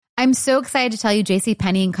I'm so excited to tell you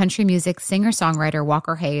JCPenney and country music singer-songwriter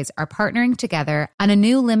Walker Hayes are partnering together on a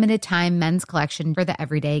new limited-time men's collection for the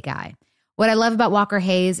everyday guy. What I love about Walker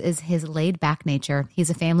Hayes is his laid-back nature.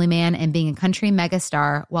 He's a family man, and being a country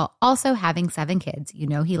megastar while also having 7 kids, you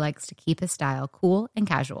know he likes to keep his style cool and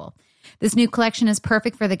casual. This new collection is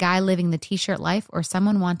perfect for the guy living the t-shirt life or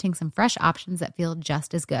someone wanting some fresh options that feel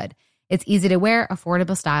just as good. It's easy to wear,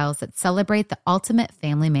 affordable styles that celebrate the ultimate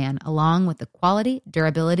family man, along with the quality,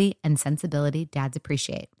 durability, and sensibility dads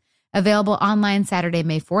appreciate. Available online Saturday,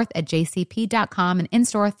 May 4th at jcp.com and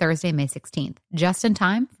in-store Thursday, May 16th. Just in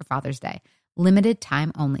time for Father's Day. Limited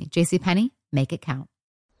time only. JCPenney, make it count.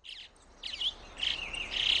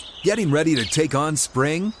 Getting ready to take on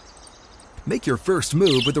spring? Make your first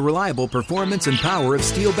move with the reliable performance and power of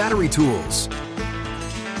Steel battery tools.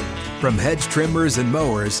 From hedge trimmers and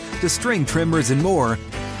mowers to string trimmers and more,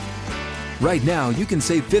 right now you can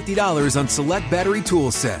save $50 on select battery tool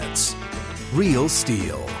sets. Real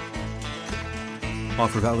Steel.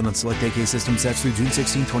 Offer valid on select AK system sets through June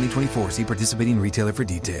 16, 2024. See participating retailer for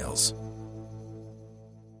details.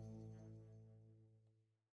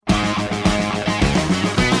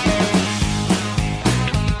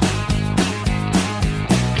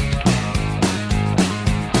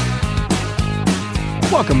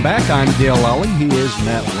 Welcome back. I'm Dale Lally. He is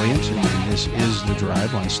Matt Williamson, and this is The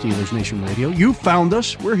Drive on Steelers Nation Radio. You found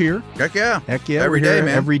us. We're here. Heck yeah. Heck yeah. Every We're day, here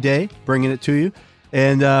man. Every day, bringing it to you.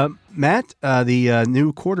 And Matt, the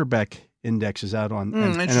new quarterback index is out on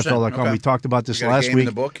NFL.com. Okay. We talked about this We got a last game week. in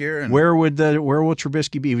the book here, and Where will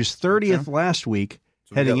Trubisky be? He was 30th last week,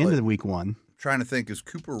 So we heading got, into like, the week one. trying to think, is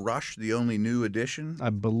Cooper Rush the only new addition?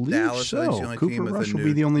 I believe Dallas, I think, is the so. only Cooper team with a Rush will new-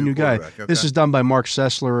 be the only new guy. quarterback. Okay. This is done by Mark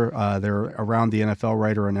Sessler. They're around the NFL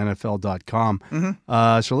writer on NFL.com.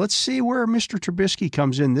 Mm-hmm. So let's see where Mr. Trubisky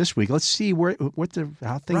comes in this week. Let's see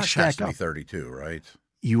how things Rush has stack to be up. 32, right?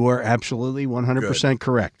 You are absolutely 100%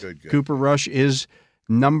 correct. Good. Cooper Rush is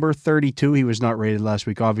number 32. He was not rated last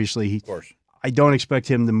week. Obviously, Of course. I don't expect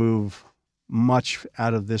him to move much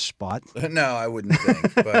out of this spot. No, I wouldn't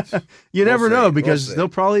think. But You we'll never see. know, We'll because see. there'll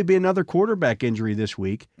probably be another quarterback injury this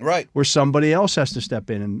week Right. where somebody else has to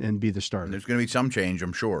step in and be the starter. There's going to be some change,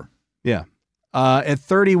 I'm sure. Yeah. At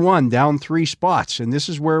 31, down 3 spots, and this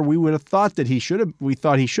is where we would have thought that we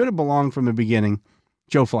thought he should have belonged from the beginning,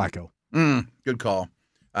 Joe Flacco. Good call.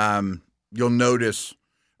 You'll notice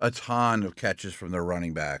a ton of catches from their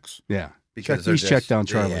running backs. Yeah. Because He's checked down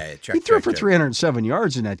Charlie. He threw for 307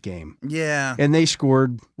 yards in that game. Yeah. And they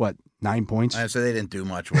scored, 9 points? I say they didn't do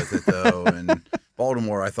much with it, though. And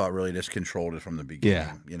Baltimore, I thought, really just controlled it from the beginning.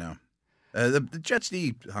 Yeah. You know, the Jets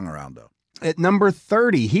D hung around, though. At number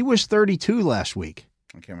 30, he was 32 last week.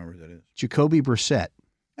 I can't remember who that is. Jacoby Brissett.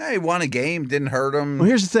 Hey, he won a game, didn't hurt him. Well,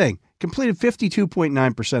 here's the thing. Completed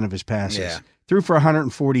 52.9% of his passes. Yeah. Threw for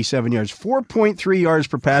 147 yards. 4.3 yards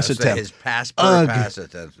per pass I say attempt. his pass per pass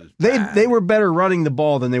attempt is bad. They were better running the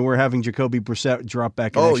ball than they were having Jacoby Brissett drop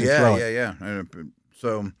back and actually throw it. Yeah.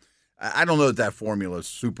 So I don't know that formula is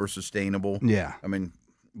super sustainable. Yeah. I mean,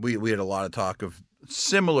 we had a lot of talk of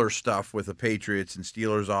similar stuff with the Patriots and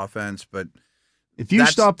Steelers offense, but If you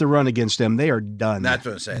stop the run against them, they are done. that's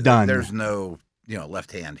what I'm saying. Done. There's no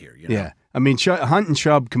left hand here. You know? Yeah. I mean, Hunt and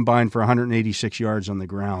Chubb combined for 186 yards on the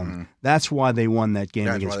ground. That's why they won that game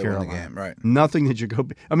That's against why they won the Carolina. game, right. Nothing that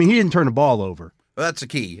Jacoby. I mean, he didn't turn the ball over. Well, that's the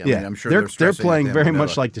key. I yeah. mean, I'm sure they're stressing playing at very them,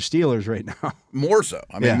 much like the Steelers right now. more so.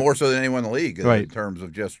 I mean, Yeah. more so than anyone in the league Right. in terms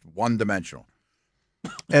of just one dimensional.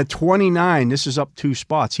 At 29, this is up 2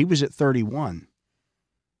 spots. He was at 31.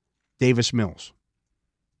 Davis Mills.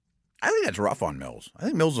 I think that's rough on Mills. I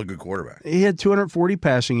think Mills is a good quarterback. He had 240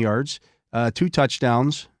 passing yards, 2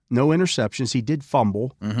 touchdowns, no interceptions. He did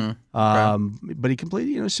fumble, but he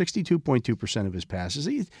completed 62.2% of his passes.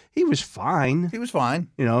 He was fine. He was fine.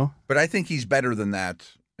 But I think he's better than that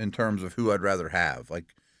in terms of who I'd rather have. Like,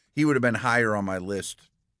 he would have been higher on my list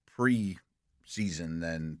pre-season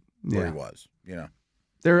than where he was.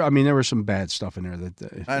 There was some bad stuff in there.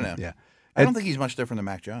 That I know. Yeah, I don't think he's much different than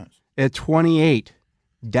Mac Jones. At 28,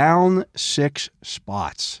 down 6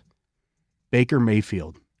 spots, Baker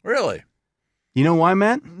Mayfield. Really? You know why,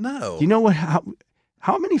 Matt? No. Do you know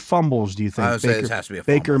how many fumbles do you think I would say this has to be a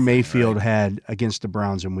Baker fumble thing, Mayfield right? had against the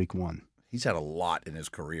Browns in Week 1? He's had a lot in his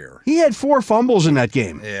career. He had 4 fumbles in that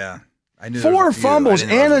game. Yeah. I knew there 4 was a few. I fumbles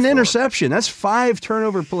didn't know and it was an 4. interception. That's 5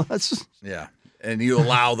 turnover plus. Yeah. And you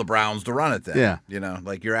allow the Browns to run it then. Yeah.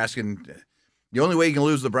 Like you're asking, the only way you can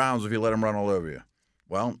lose the Browns is if you let them run all over you.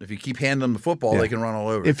 Well, if you keep handing them the football, they can run all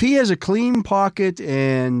over. If he has a clean pocket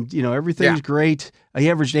and, everything's great, he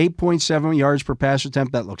averaged 8.7 yards per pass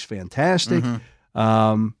attempt. That looks fantastic.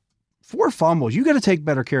 4 fumbles. You got to take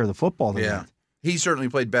better care of the football than that. he certainly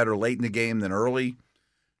played better late in the game than early.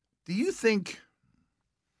 Do you think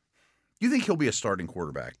he'll be a starting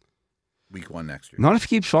quarterback week 1 next year? Not if he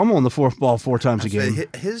keeps fumbling the ball 4 times a game.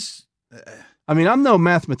 I mean, I'm no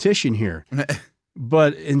mathematician here,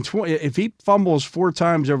 but if he fumbles 4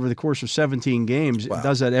 times over the course of 17 games, Wow.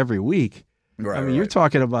 does that every week. Right, I mean, you're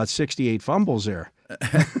talking about 68 fumbles there.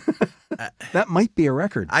 That might be a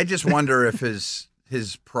record. I just wonder if his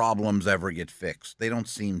problems ever get fixed. They don't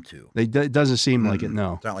seem to. It doesn't seem like it,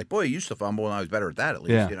 no. It's not like, boy, he used to fumble and I was better at that at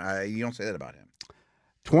least. Yeah. You don't say that about him.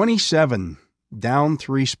 27, down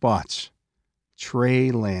 3 spots.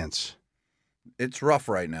 Trey Lance. It's rough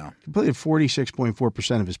right now. Completed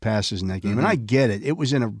 46.4% of his passes in that game. And I get it. It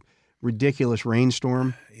was in a ridiculous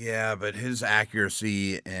rainstorm. Yeah, but his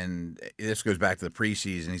accuracy, and this goes back to the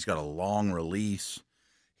preseason, he's got a long release.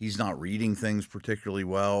 He's not reading things particularly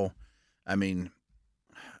well. I mean,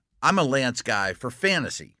 I'm a Lance guy for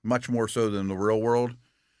fantasy, much more so than the real world.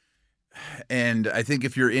 And I think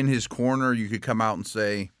if you're in his corner, you could come out and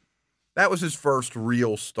say, that was his first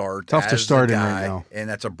real start. Tough to as start a in guy, right now. And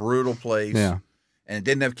that's a brutal place. Yeah. And it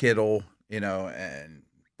didn't have Kittle,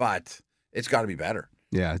 but it's got to be better.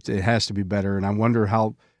 Yeah, it has to be better. And I wonder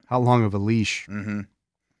how long of a leash, Mm-hmm.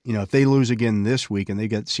 if they lose again this week and they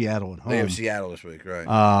get Seattle at home. They have Seattle this week, right?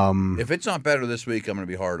 If it's not better this week, I'm going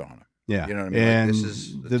to be hard on him. Yeah. You know what I mean? And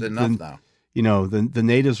It's enough now. The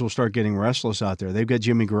natives will start getting restless out there. They've got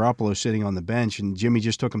Jimmy Garoppolo sitting on the bench, and Jimmy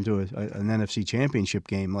just took them to an NFC championship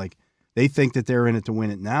game. Like, they think that they're in it to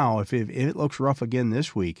win it now. If it looks rough again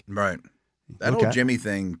this week. Right. That whole Jimmy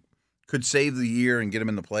thing could save the year and get him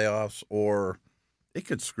in the playoffs, or it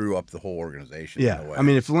could screw up the whole organization. Yeah. In a way. I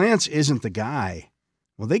mean, if Lance isn't the guy,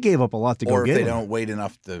 well, they gave up a lot to go or get if him. they don't wait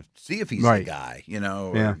enough to see if he's Right. the guy,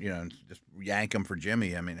 just yank him for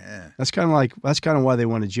Jimmy. I mean, That's kind of why they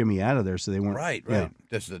wanted Jimmy out of there, so they weren't. Right. Yeah.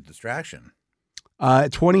 This is a distraction.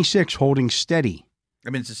 26, holding steady. I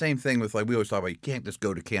mean, it's the same thing with, like, we always talk about, you can't just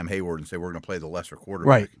go to Cam Hayward and say we're going to play the lesser quarterback.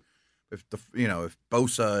 Right. If if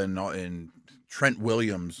Bosa and Trent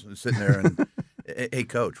Williams is sitting there and hey,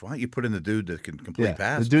 coach, why don't you put in the dude that can complete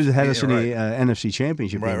passes? The dude that had us in right. the NFC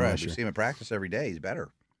Championship game Right. last We year. see him in practice every day. He's better.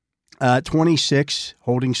 26,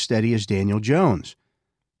 holding steady is Daniel Jones.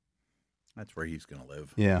 That's where he's going to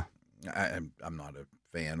live. Yeah. I'm not a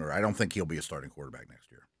fan, or I don't think he'll be a starting quarterback next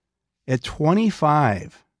year. At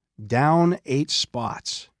 25, down 8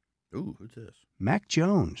 spots, Ooh, who's this? Mac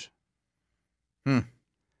Jones.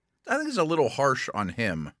 I think it's a little harsh on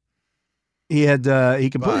him. He had he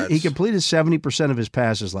But- completed 70% of his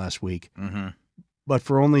passes last week, Mm-hmm. but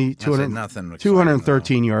for only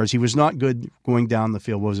 213 yards. He was not good going down the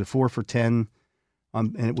field. What was it, 4 for 10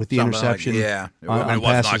 with the interception? It was not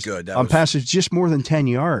passes, good. On passes just more than 10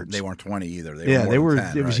 yards. They weren't 20 either. They were.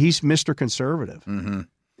 10, right? He's Mr. Conservative, Mm-hmm.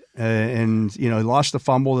 and he lost the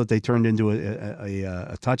fumble that they turned into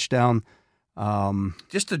a touchdown.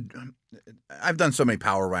 I've done so many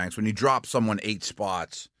power ranks. When you drop someone 8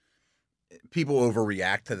 spots, people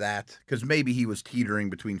overreact to that because maybe he was teetering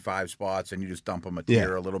between 5 spots and you just dump him a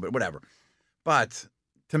tier a little bit, whatever. But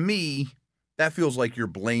to me, that feels like you're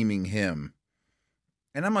blaming him.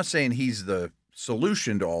 And I'm not saying he's the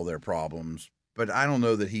solution to all their problems, but I don't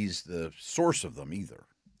know that he's the source of them either.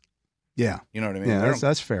 Yeah. You know what I mean? Yeah,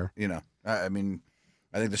 that's fair. I mean,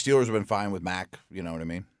 I think the Steelers have been fine with Mac. You know what I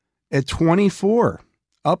mean? At 24,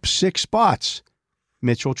 up 6 spots,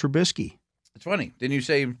 Mitchell Trubisky. It's funny. Didn't you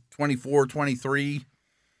say 24, 23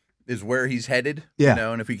 is where he's headed?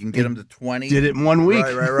 Yeah. And if we can get him to 20. Did it in 1 week.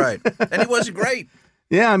 Right. And he wasn't great.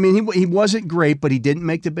 Yeah, I mean, he wasn't great, but he didn't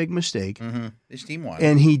make the big mistake. Mm-hmm. His team won.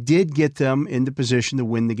 And he did get them into position to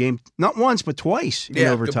win the game, not once, but twice in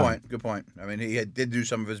overtime. Good point. I mean, he did do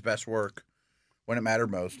some of his best work when it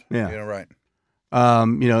mattered most. Yeah. Right.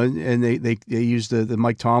 And they used the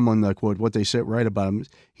Mike Tomlin quote. What they said right about him,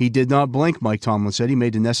 he did not blink. Mike Tomlin said he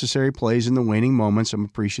made the necessary plays in the waning moments. I'm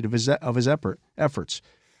appreciative of his efforts.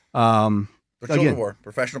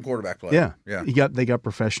 Professional quarterback play. Yeah. They got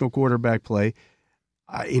professional quarterback play.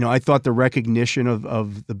 I thought the recognition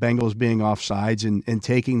of the Bengals being offsides and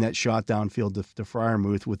taking that shot downfield to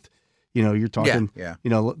Freiermuth with, you're talking,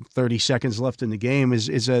 30 seconds left in the game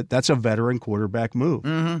that's a veteran quarterback move.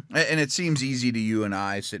 Mm-hmm. And it seems easy to you and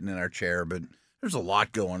I sitting in our chair, but there's a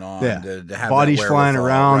lot going on. Yeah. To have bodies that flying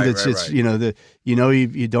around. Right, it's right.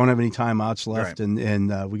 You don't have any timeouts left, Right.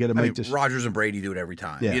 and we got to make this. Rodgers and Brady do it every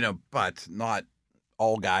time. Yeah. But not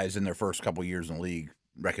all guys in their first couple years in the league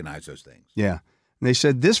recognize those things. Yeah. And they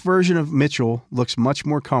said this version of Mitchell looks much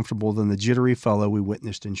more comfortable than the jittery fellow we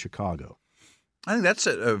witnessed in Chicago. I think that's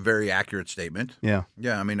a very accurate statement. Yeah.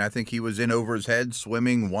 Yeah, I mean, I think he was in over his head,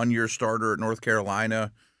 swimming, 1-year starter at North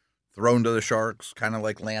Carolina, thrown to the Sharks, kind of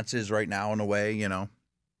like Lance is right now in a way, you know.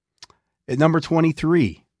 At number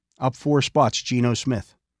 23, up 4 spots, Geno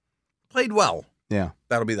Smith. Played well. Yeah.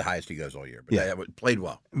 That'll be the highest he goes all year, but played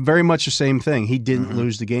well. Very much the same thing. He didn't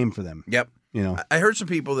lose the game for them. Yep. You know, I heard some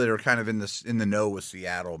people that are kind of in the know with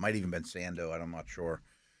Seattle. Might even been Sando. I'm not sure.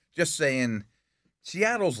 Just saying,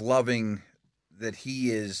 Seattle's loving that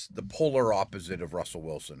he is the polar opposite of Russell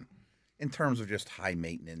Wilson in terms of just high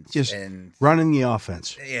maintenance, just and running the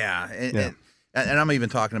offense. Yeah, and I'm even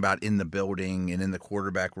talking about in the building and in the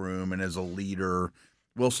quarterback room and as a leader.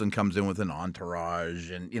 Wilson comes in with an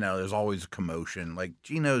entourage, and there's always commotion. Like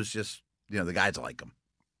Geno's just the guys like him.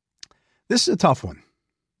 This is a tough one.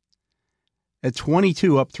 At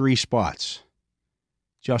 22, up 3 spots,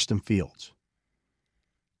 Justin Fields.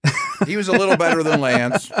 He was a little better than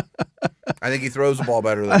Lance. I think he throws the ball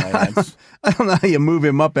better than Lance. I don't know how you move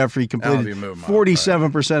him up after he completed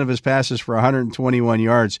 47% of his passes for 121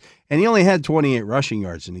 yards, and he only had 28 rushing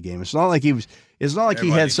yards in the game. It's not like he was. It's not like he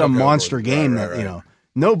had some monster game that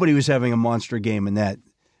nobody was having a monster game in that.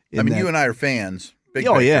 You and I are fans. Big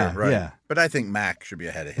picture, yeah. But I think Mac should be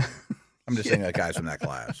ahead of him. I'm just saying that guys from that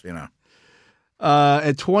class,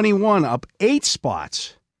 At 21, up 8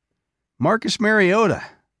 spots, Marcus Mariota.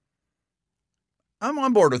 I'm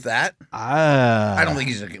on board with that. I don't think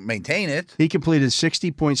he's going to maintain it. He completed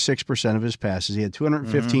 60.6% of his passes. He had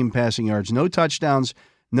 215 passing yards, no touchdowns,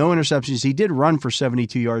 no interceptions. He did run for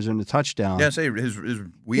 72 yards and a touchdown. Yeah, say his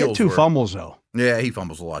wheels. He had 2 fumbles though. Yeah, he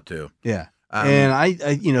fumbles a lot too. Yeah, and I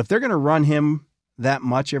if they're going to run him that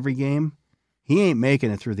much every game, he ain't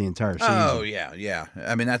making it through the entire season. Oh yeah.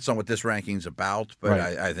 I mean, that's not what this ranking's about. But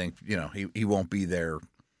I think he won't be there.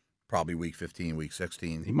 Probably week 15, week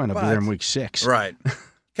 16. He might not be there in week 6. Right.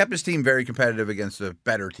 Kept his team very competitive against a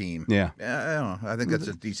better team. Yeah. I don't know. I think that's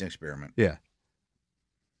a decent experiment. Yeah.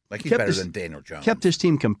 Like he's better than Daniel Jones. Kept his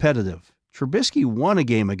team competitive. Trubisky won a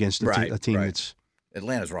game against a team that's...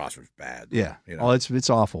 Atlanta's roster's bad. Yeah. It's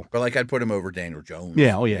awful. But I'd put him over Daniel Jones.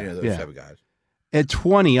 Yeah, those type of guys. At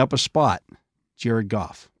 20, up a spot, Jared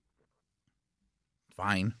Goff.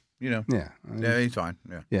 Fine. Yeah. Yeah, he's fine.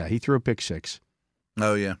 Yeah, he threw a pick 6.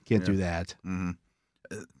 Oh, yeah. Can't do that. Mm-hmm.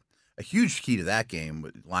 A huge key to that game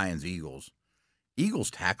with Lions-Eagles. Eagles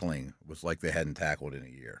tackling was like they hadn't tackled in a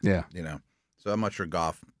year. Yeah. So I'm not sure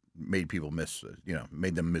Goff made people miss,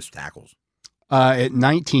 made them miss tackles. At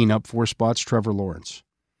 19, up 4 spots, Trevor Lawrence.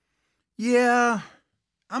 Yeah.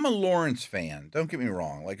 I'm a Lawrence fan. Don't get me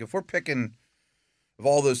wrong. Like, if we're picking of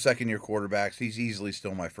all those second-year quarterbacks, he's easily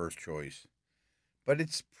still my first choice. But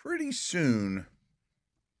it's pretty soon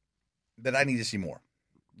that I need to see more.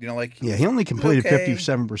 He only completed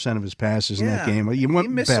 57% of his passes in that game. You want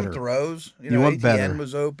he missed better. Some throws. You want ATN better.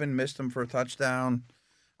 Was open, missed him for a touchdown.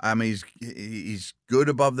 I mean, he's good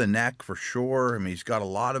above the neck for sure. I mean, he's got a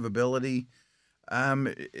lot of ability.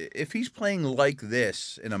 If he's playing like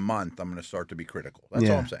this in a month, I'm going to start to be critical. That's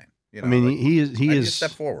all I'm saying. He is a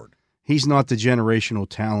step forward. He's not the generational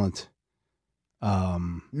talent.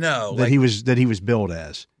 No, that he was billed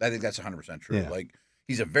as. I think that's 100% true. Yeah.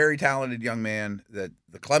 He's a very talented young man. That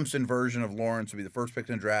the Clemson version of Lawrence would be the first pick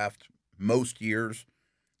in the draft most years.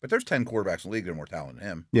 But there's 10 quarterbacks in the league that are more talented than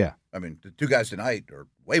him. Yeah. I mean, the 2 guys tonight are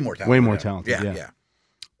way more talented. Way more talented. Yeah.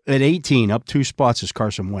 At 18, up 2 spots is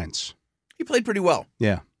Carson Wentz. He played pretty well.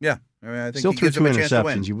 Yeah. Yeah. I mean, I think still he threw gives 2 him a chance to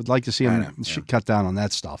win. interceptions. You would like to see him cut down on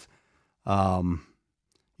that stuff.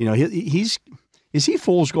 Is he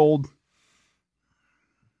fool's gold?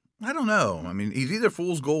 I don't know. I mean, he's either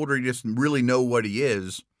fool's gold or he just really know what he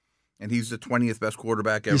is, and he's the 20th best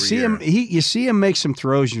quarterback every year. You see him make some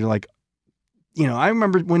throws, and you're like, I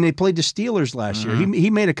remember when they played the Steelers last year.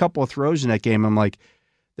 He made a couple of throws in that game. I'm like,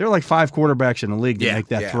 there are like 5 quarterbacks in the league that make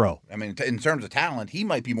that throw. I mean, in terms of talent, he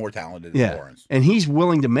might be more talented than Lawrence. And he's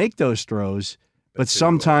willing to make those throws. But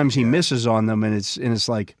sometimes he misses on them, and it's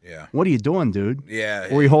like, what are you doing, dude? Yeah.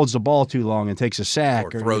 Or he holds the ball too long and takes a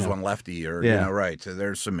sack. Or throws one lefty, right. So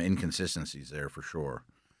there's some inconsistencies there for sure.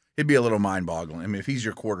 It'd be a little mind-boggling. I mean, if he's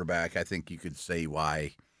your quarterback, I think you could say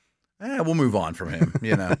why. We'll move on from him,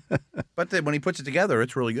 But then when he puts it together,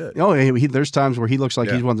 it's really good. Oh, there's times where he looks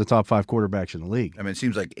like he's one of the top 5 quarterbacks in the league. I mean, it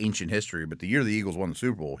seems like ancient history, but the year the Eagles won the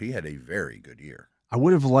Super Bowl, he had a very good year. I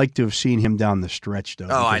would have liked to have seen him down the stretch, though.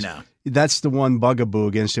 Oh, I know. That's the one bugaboo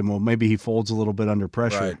against him. Well, maybe he folds a little bit under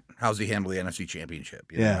pressure. Right. How's he handle the NFC Championship?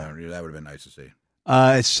 That would have been nice to see.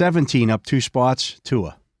 At 17, up 2 spots,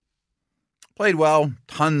 Tua. Played well.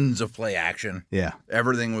 Tons of play action. Yeah.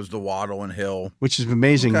 Everything was the Waddle and Hill. Which is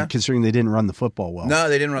amazing considering they didn't run the football well. No,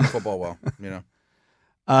 they didn't run the football well.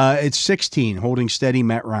 At 16, holding steady,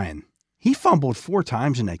 Matt Ryan. He fumbled 4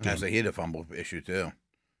 times in that game. He had a fumble issue, too.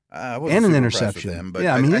 and an interception. Him, but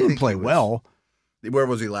yeah, I mean, he didn't play well. Where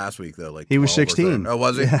was he last week though? Like he was 16. Oh,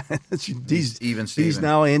 was he? Yeah. he's even Steven.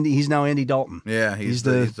 He's now Andy Dalton. Yeah, he's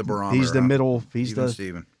the barometer. He's the middle. He's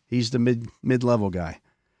the mid-level guy.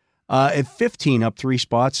 At 15, up 3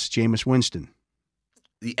 spots, Jameis Winston.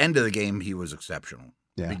 The end of the game, he was exceptional.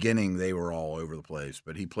 Yeah. Beginning, they were all over the place,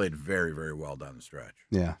 but he played very, very well down the stretch.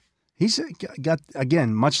 Yeah. He's got,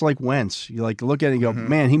 again, much like Wentz. You like look at it and go,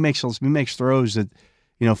 man, he makes throws that,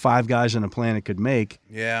 5 guys on the planet could make.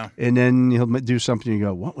 Yeah. And then he'll do something and you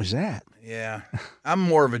go, what was that? Yeah. I'm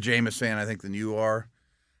more of a Jameis fan, I think, than you are.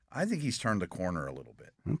 I think he's turned the corner a little bit.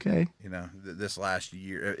 Okay. This last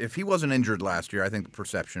year, if he wasn't injured last year, I think the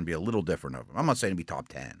perception would be a little different of him. I'm not saying he'd be top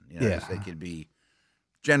 10. I think he'd be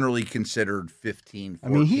generally considered 15, 14,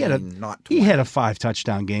 I mean, he had a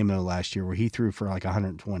 5-touchdown game though last year where he threw for like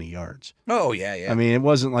 120 yards. Oh yeah. I mean, it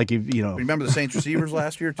wasn't like Remember the Saints receivers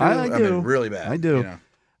last year too? I do. mean, really bad. I do.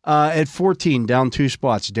 At 14, down 2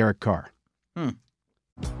 spots, Derek Carr.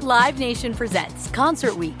 Live Nation presents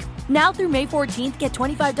Concert Week. Now through May 14th, get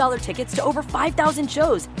 $25 tickets to over 5,000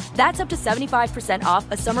 shows. That's up to 75% off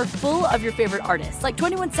a summer full of your favorite artists like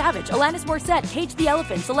 21 Savage, Alanis Morissette, Cage the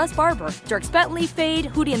Elephant, Celeste Barber, Dierks Bentley, Fade,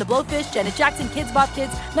 Hootie and the Blowfish, Janet Jackson, Kidz Bop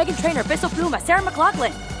Kids, Meghan Trainor, Peso Pluma, Sarah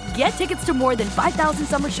McLachlan. Get tickets to more than 5,000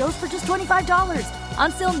 summer shows for just $25.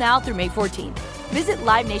 Until now through May 14th. Visit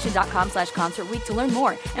LiveNation.com/Concert Week to learn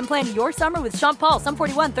more and plan your summer with Sean Paul, Sum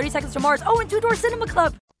 41, 30 Seconds to Mars, and Two Door Cinema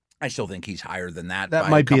Club. I still think he's higher than that. That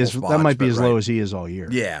might be as low as he is all year.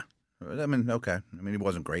 Yeah. I mean, okay. I mean, he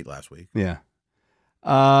wasn't great last week. Yeah.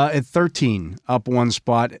 At 13, up 1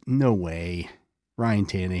 spot. No way. Ryan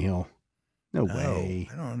Tannehill. No way.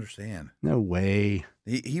 I don't understand. No way.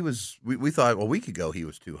 He was. We thought a week ago he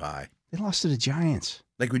was too high. They lost to the Giants.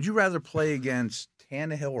 Like, would you rather play against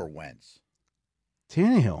Tannehill or Wentz?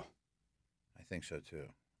 Tannehill. I think so too.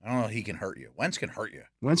 I don't know. He can hurt you. Wentz can hurt you.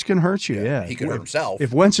 Wentz can hurt you. Yeah. He can hurt himself.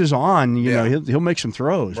 If Wentz is on, he'll make some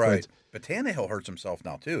throws. Right. But Tannehill hurts himself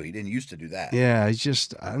now too. He didn't used to do that. Yeah. He's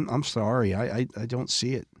just. I'm sorry. I don't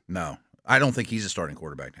see it. No, I don't think he's a starting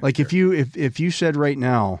quarterback. Like if you said right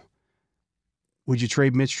now, would you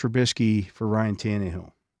trade Mitch Trubisky for Ryan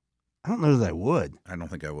Tannehill? I don't know that I would. I don't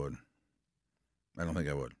think I would.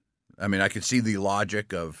 I mean, I could see the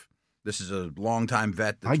logic of this is a longtime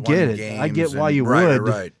vet. That's I get it. Games I get why you would. Right.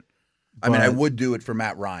 Right. I mean, I would do it for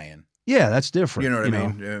Matt Ryan. Yeah, that's different. You know what I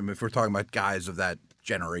mean? If we're talking about guys of that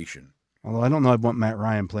generation. Although I don't know, I'd want Matt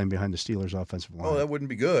Ryan playing behind the Steelers' offensive line. Oh, that wouldn't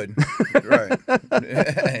be good. Right.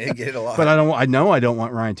 He'd get a lot. But I don't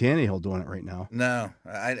want Ryan Tannehill doing it right now. No,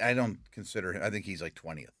 I don't consider him. I think he's like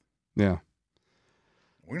 20th. Yeah.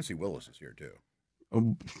 We're going to see Willis this year,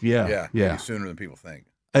 too. Yeah. Maybe sooner than people think.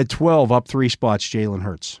 At 12, up 3 spots, Jalen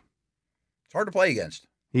Hurts. It's hard to play against.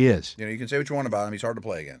 He is. You can say what you want about him. He's hard to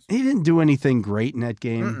play against. He didn't do anything great in that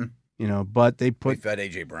game, but they fed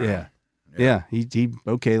A.J. Brown. Yeah. He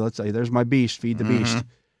okay, let's say, there's my beast. Feed the beast.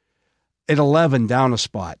 At 11, down a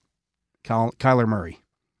spot, Kyler Murray.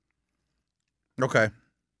 Okay.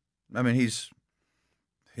 I mean, he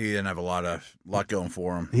didn't have a lot going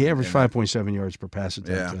for him. He averaged 5.7 yards per pass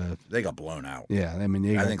attempt. Yeah, they got blown out. Yeah, I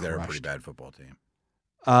mean, I think they're a pretty bad football team.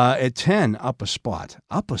 At 10, up a spot,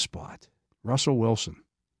 Russell Wilson.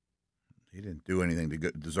 He didn't do anything to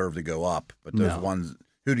deserve to go up, but those ones,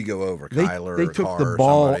 who'd he go over? Kyler They or took Carr the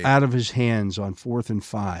ball somebody? out of his hands on 4th and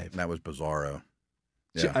 5. That was bizarro.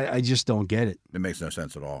 Yeah. I just don't get it. It makes no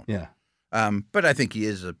sense at all. Yeah. But I think he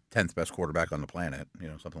is a 10th best quarterback on the planet,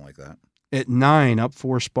 something like that. At 9, up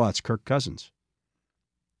 4 spots, Kirk Cousins.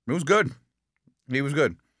 It was good. He was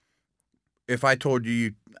good. If I told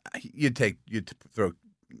you you'd throw,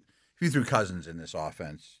 if you threw Cousins in this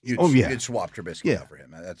offense, you'd swap Trubisky out for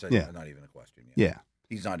him. That's not even a question yet. Yeah.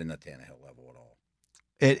 He's not in the Tannehill level at all.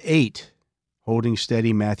 At 8, holding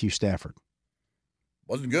steady, Matthew Stafford.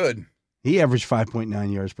 Wasn't good. He averaged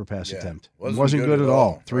 5.9 yards per pass attempt. Wasn't good at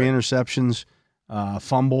all. 3 interceptions,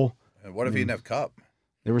 fumble. What if he didn't have Kupp?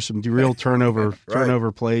 There were some real turnover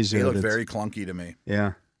plays. He looked very clunky to me.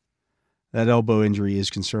 Yeah. That elbow injury is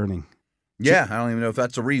concerning. Yeah, I don't even know if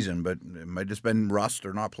that's a reason, but it might have just been rust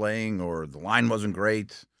or not playing or the line wasn't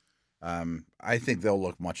great. I think they'll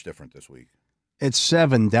look much different this week. At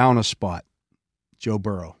 7, down a spot, Joe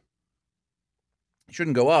Burrow. He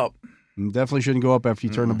shouldn't go up. Definitely shouldn't go up after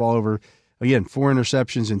you turn the ball over. Again, 4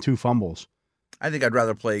 interceptions and 2 fumbles. I think I'd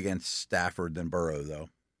rather play against Stafford than Burrow, though.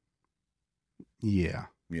 Yeah.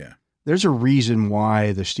 Yeah. There's a reason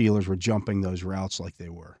why the Steelers were jumping those routes like they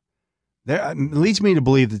were. It leads me to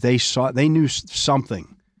believe that they knew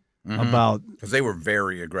something about, because they were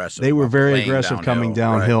very aggressive. They were very aggressive coming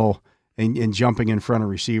downhill, and jumping in front of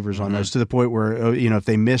receivers on those to the point where, if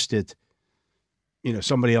they missed it,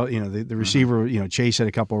 somebody else, the receiver, Chase had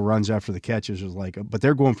a couple of runs after the catches was like, but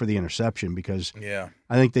they're going for the interception because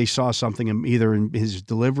I think they saw something either in his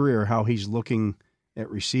delivery or how he's looking at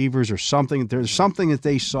receivers or something. There's something that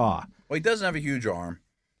they saw. Well, he doesn't have a huge arm.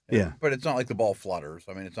 Yeah. But it's not like the ball flutters.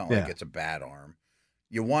 I mean, it's not like it's a bad arm.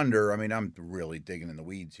 You wonder, I mean, I'm really digging in the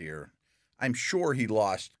weeds here. I'm sure he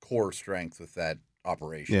lost core strength with that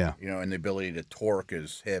operation. Yeah. And the ability to torque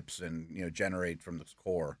his hips and, generate from this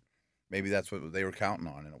core. Maybe that's what they were counting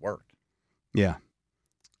on, and it worked. Yeah.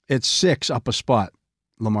 It's 6 up a spot,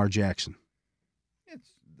 Lamar Jackson. It's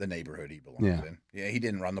the neighborhood he belongs in. Yeah, he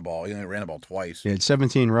didn't run the ball. He only ran the ball twice. He had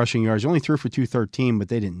 17 rushing yards. He only threw for 213, but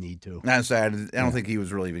they didn't need to. That's sad. I don't think he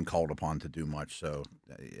was really even called upon to do much, so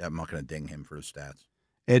I'm not going to ding him for his stats.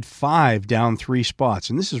 At 5, down 3 spots,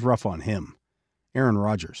 and this is rough on him, Aaron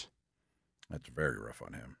Rodgers. That's very rough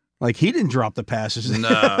on him. Like, he didn't drop the passes.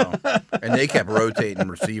 No. And they kept rotating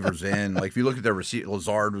receivers in. Like, if you look at their receiver,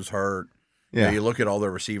 Lazard was hurt. Yeah. You look at all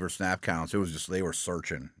their receiver snap counts, it was just they were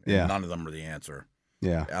searching. And none of them were the answer.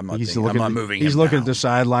 Yeah. I'm not moving He's him looking down. at the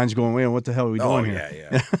sidelines going, wait, what the hell are we doing here?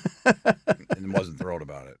 Yeah. And wasn't thrilled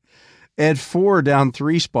about it. At 4, down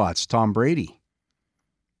 3 spots, Tom Brady.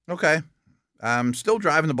 Okay. Still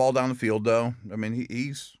driving the ball down the field, though. I mean,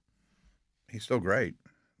 he's still great.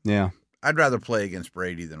 Yeah. I'd rather play against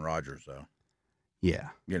Brady than Rodgers, though. Yeah.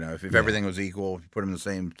 If everything was equal, if you put him in the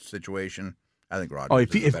same situation, I think Rodgers. Oh,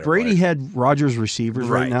 if Brady had Rodgers receivers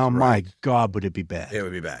right now, my God, would it be bad? It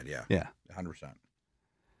would be bad, yeah. Yeah. 100%.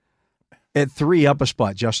 At 3, up a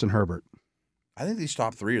spot, Justin Herbert. I think these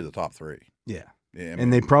top 3 are the top 3. Yeah. I mean,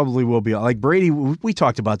 and they probably will be. Like Brady, we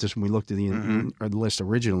talked about this when we looked at the list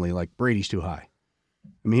originally. Like, Brady's too high.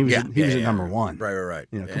 I mean, he was at number 1. Right.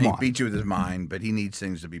 Come on. He beat you with his mind, but he needs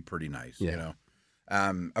things to be pretty nice,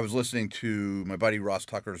 I was listening to my buddy Ross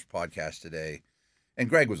Tucker's podcast today, and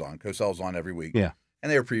Greg was on. Cosell's on every week. Yeah.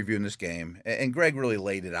 And they were previewing this game, and Greg really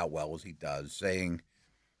laid it out well, as he does, saying,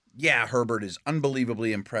 Herbert is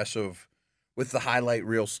unbelievably impressive with the highlight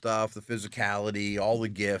reel stuff, the physicality, all the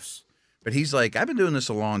gifts. But he's like, I've been doing this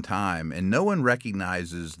a long time, and no one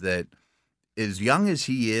recognizes that as young as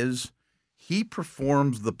he is, he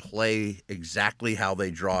performs the play exactly how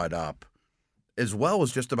they draw it up, as well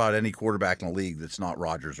as just about any quarterback in the league that's not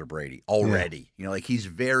Rodgers or Brady already. Yeah. He's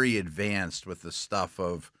very advanced with the stuff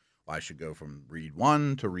of, I should go from read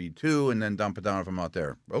 1 to read 2 and then dump it down if I'm not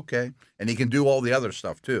there. Okay. And he can do all the other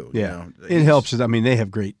stuff too. Yeah. It helps. I mean, they have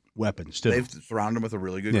great weapons too. They've surrounded him with a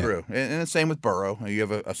really good crew. And the same with Burrow. You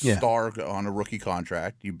have a star on a rookie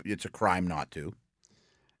contract. It's a crime not to.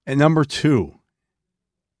 And number 2,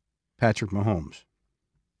 Patrick Mahomes.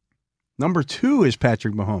 Number 2 is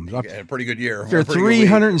Patrick Mahomes. He had a pretty good year. For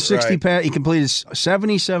 360 passes, he completed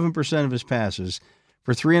 77% of his passes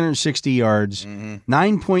for 360 yards,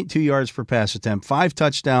 9.2 yards per pass attempt, 5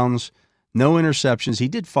 touchdowns, no interceptions. He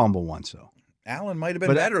did fumble once, though. Allen might have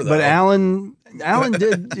been better, though. But Allen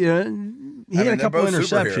did. He had a couple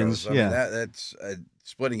interceptions. I mean, that's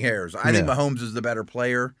splitting hairs. I think Mahomes is the better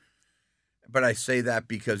player, but I say that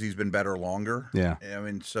because he's been better longer. Yeah. I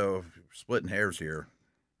mean, so splitting hairs here.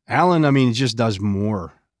 Allen, I mean, he just does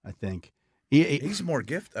more, I think. He's more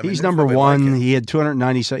gifted. He's number 1. He had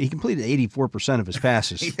 297. He completed 84% of his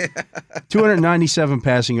passes. 297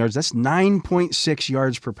 passing yards. That's 9.6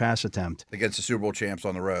 yards per pass attempt. Against the Super Bowl champs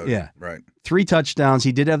on the road. Yeah. Right. 3 touchdowns.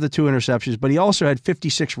 He did have the 2 interceptions, but he also had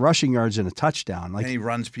 56 rushing yards and a touchdown. And he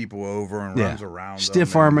runs people over and runs around them.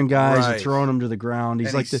 Stiff-arming guys and throwing them to the ground.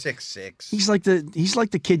 He's like he's 6'6". He's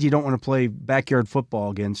like the kid you don't want to play backyard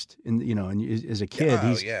football against. And as a kid,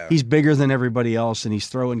 he's bigger than everybody else, and he's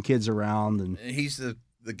throwing kids around. And he's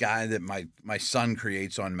the guy that my son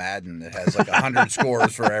creates on Madden that has like 100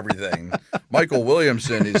 scores for everything. Michael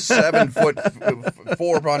Williamson is 7 foot,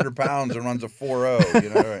 400 pounds, and runs a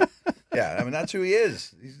 4.0. Right? Yeah, I mean that's who he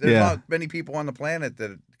is. There's not many people on the planet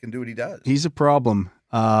that can do what he does. He's a problem.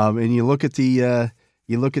 And you look at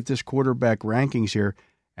this quarterback rankings here.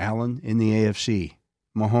 Allen in the AFC,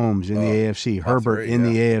 Mahomes in the AFC, Herbert in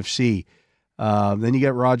the AFC. Then you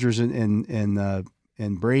got Rodgers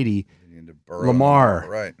and Brady. Burrow, Lamar,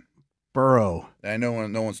 right? Burrow. I know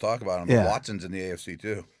no one's talking about him. But Watson's in the AFC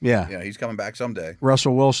too. Yeah, he's coming back someday.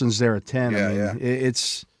 Russell Wilson's there at 10. Yeah,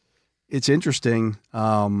 It's interesting.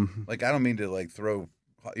 Like I don't mean to like throw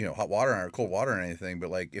hot water or cold water or anything, but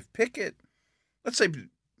like if Pickett, let's say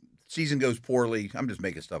season goes poorly, I'm just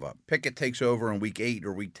making stuff up. Pickett takes over in week 8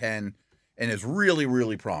 or week 10 and is really,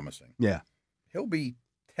 really promising. Yeah, he'll be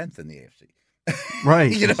 10th in the AFC.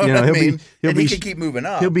 Right. You know what I mean? He can keep moving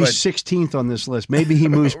up. He'll be 16th on this list. Maybe he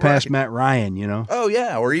moves past Matt Ryan, you know? Oh,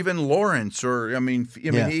 yeah, or even Lawrence, or, I mean,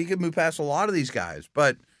 he could move past a lot of these guys,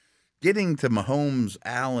 but getting to Mahomes,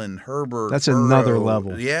 Allen, Herbert. That's Burrow, another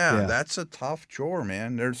level. Yeah, that's a tough chore,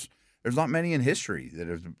 man. There's not many in history that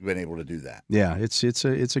have been able to do that. Yeah, it's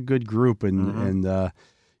a good group, and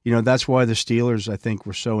that's why the Steelers, I think,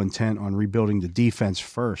 were so intent on rebuilding the defense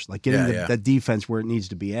first, like getting that defense where it needs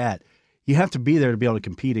to be at. You have to be there to be able to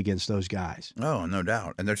compete against those guys. Oh, no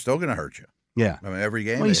doubt, and they're still going to hurt you. Yeah, I mean, every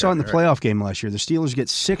game. Well, you saw in the playoff game last year, the Steelers get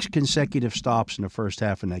 6 consecutive stops in the first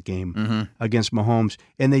half in that game against Mahomes,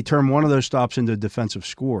 and they turn one of those stops into a defensive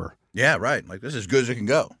score. Yeah, right. Like, this is as good as it can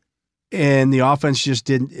go. And the offense just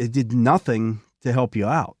did nothing to help you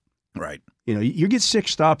out. Right. You know, you get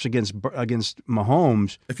 6 stops against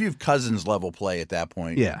Mahomes. If you have Cousins level play at that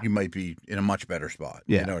point, you might be in a much better spot.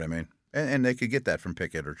 Yeah. You know what I mean? And they could get that from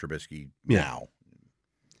Pickett or Trubisky now.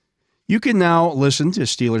 You can now listen to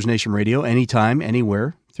Steelers Nation Radio anytime,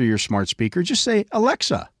 anywhere through your smart speaker. Just say,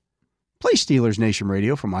 Alexa, play Steelers Nation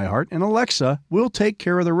Radio from iHeart, and Alexa will take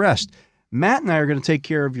care of the rest. Matt and I are going to take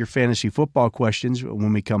care of your fantasy football questions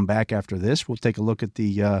when we come back after this. We'll take a look at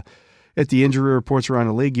the injury reports around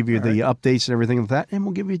the league, give you the updates and everything like that, and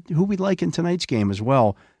we'll give you who we like in tonight's game as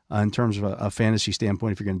well in terms of a fantasy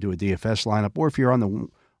standpoint if you're going to do a DFS lineup or if you're on the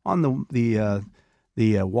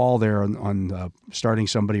wall there on starting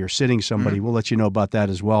somebody or sitting somebody. We'll let you know about that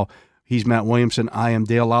as well. He's Matt Williamson. I am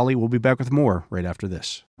Dale Lally. We'll be back with more right after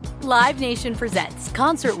this. Live Nation presents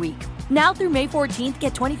Concert Week. Now through May 14th,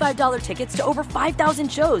 get $25 tickets to over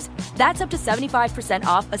 5,000 shows. That's up to 75%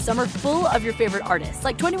 off a summer full of your favorite artists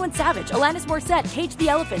like 21 Savage, Alanis Morissette, Cage the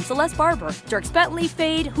Elephant, Celeste Barber, Dierks Bentley,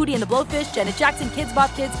 Fade, Hootie and the Blowfish, Janet Jackson, Kidz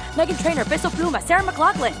Bop Kids, Meghan Trainor, Peso Pluma, Sarah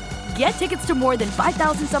McLachlan. Get tickets to more than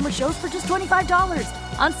 5,000 summer shows for just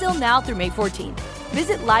 $25. On sale now through May 14th.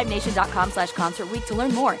 Visit LiveNation.com/Concert Week to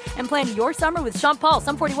learn more and plan your summer with Sean Paul,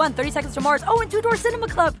 Sum 41, 30 Seconds to Mars, and Two Door Cinema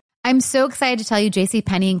Club. I'm so excited to tell you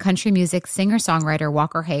JCPenney and country music singer-songwriter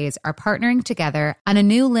Walker Hayes are partnering together on a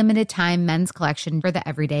new limited-time men's collection for the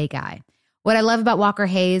everyday guy. What I love about Walker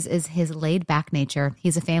Hayes is his laid-back nature.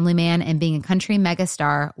 He's a family man, and being a country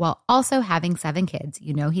megastar while also having 7 kids,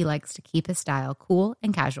 you know he likes to keep his style cool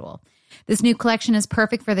and casual. This new collection is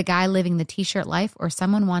perfect for the guy living the t-shirt life or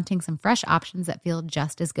someone wanting some fresh options that feel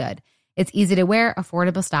just as good. It's easy to wear,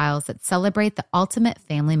 affordable styles that celebrate the ultimate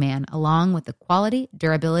family man, along with the quality,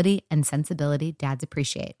 durability, and sensibility dads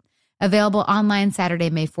appreciate. Available online Saturday,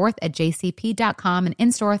 May 4th at jcp.com and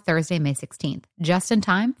in-store Thursday, May 16th, just in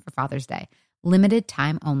time for Father's Day. Limited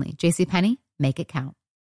time only. JCPenney, make it count.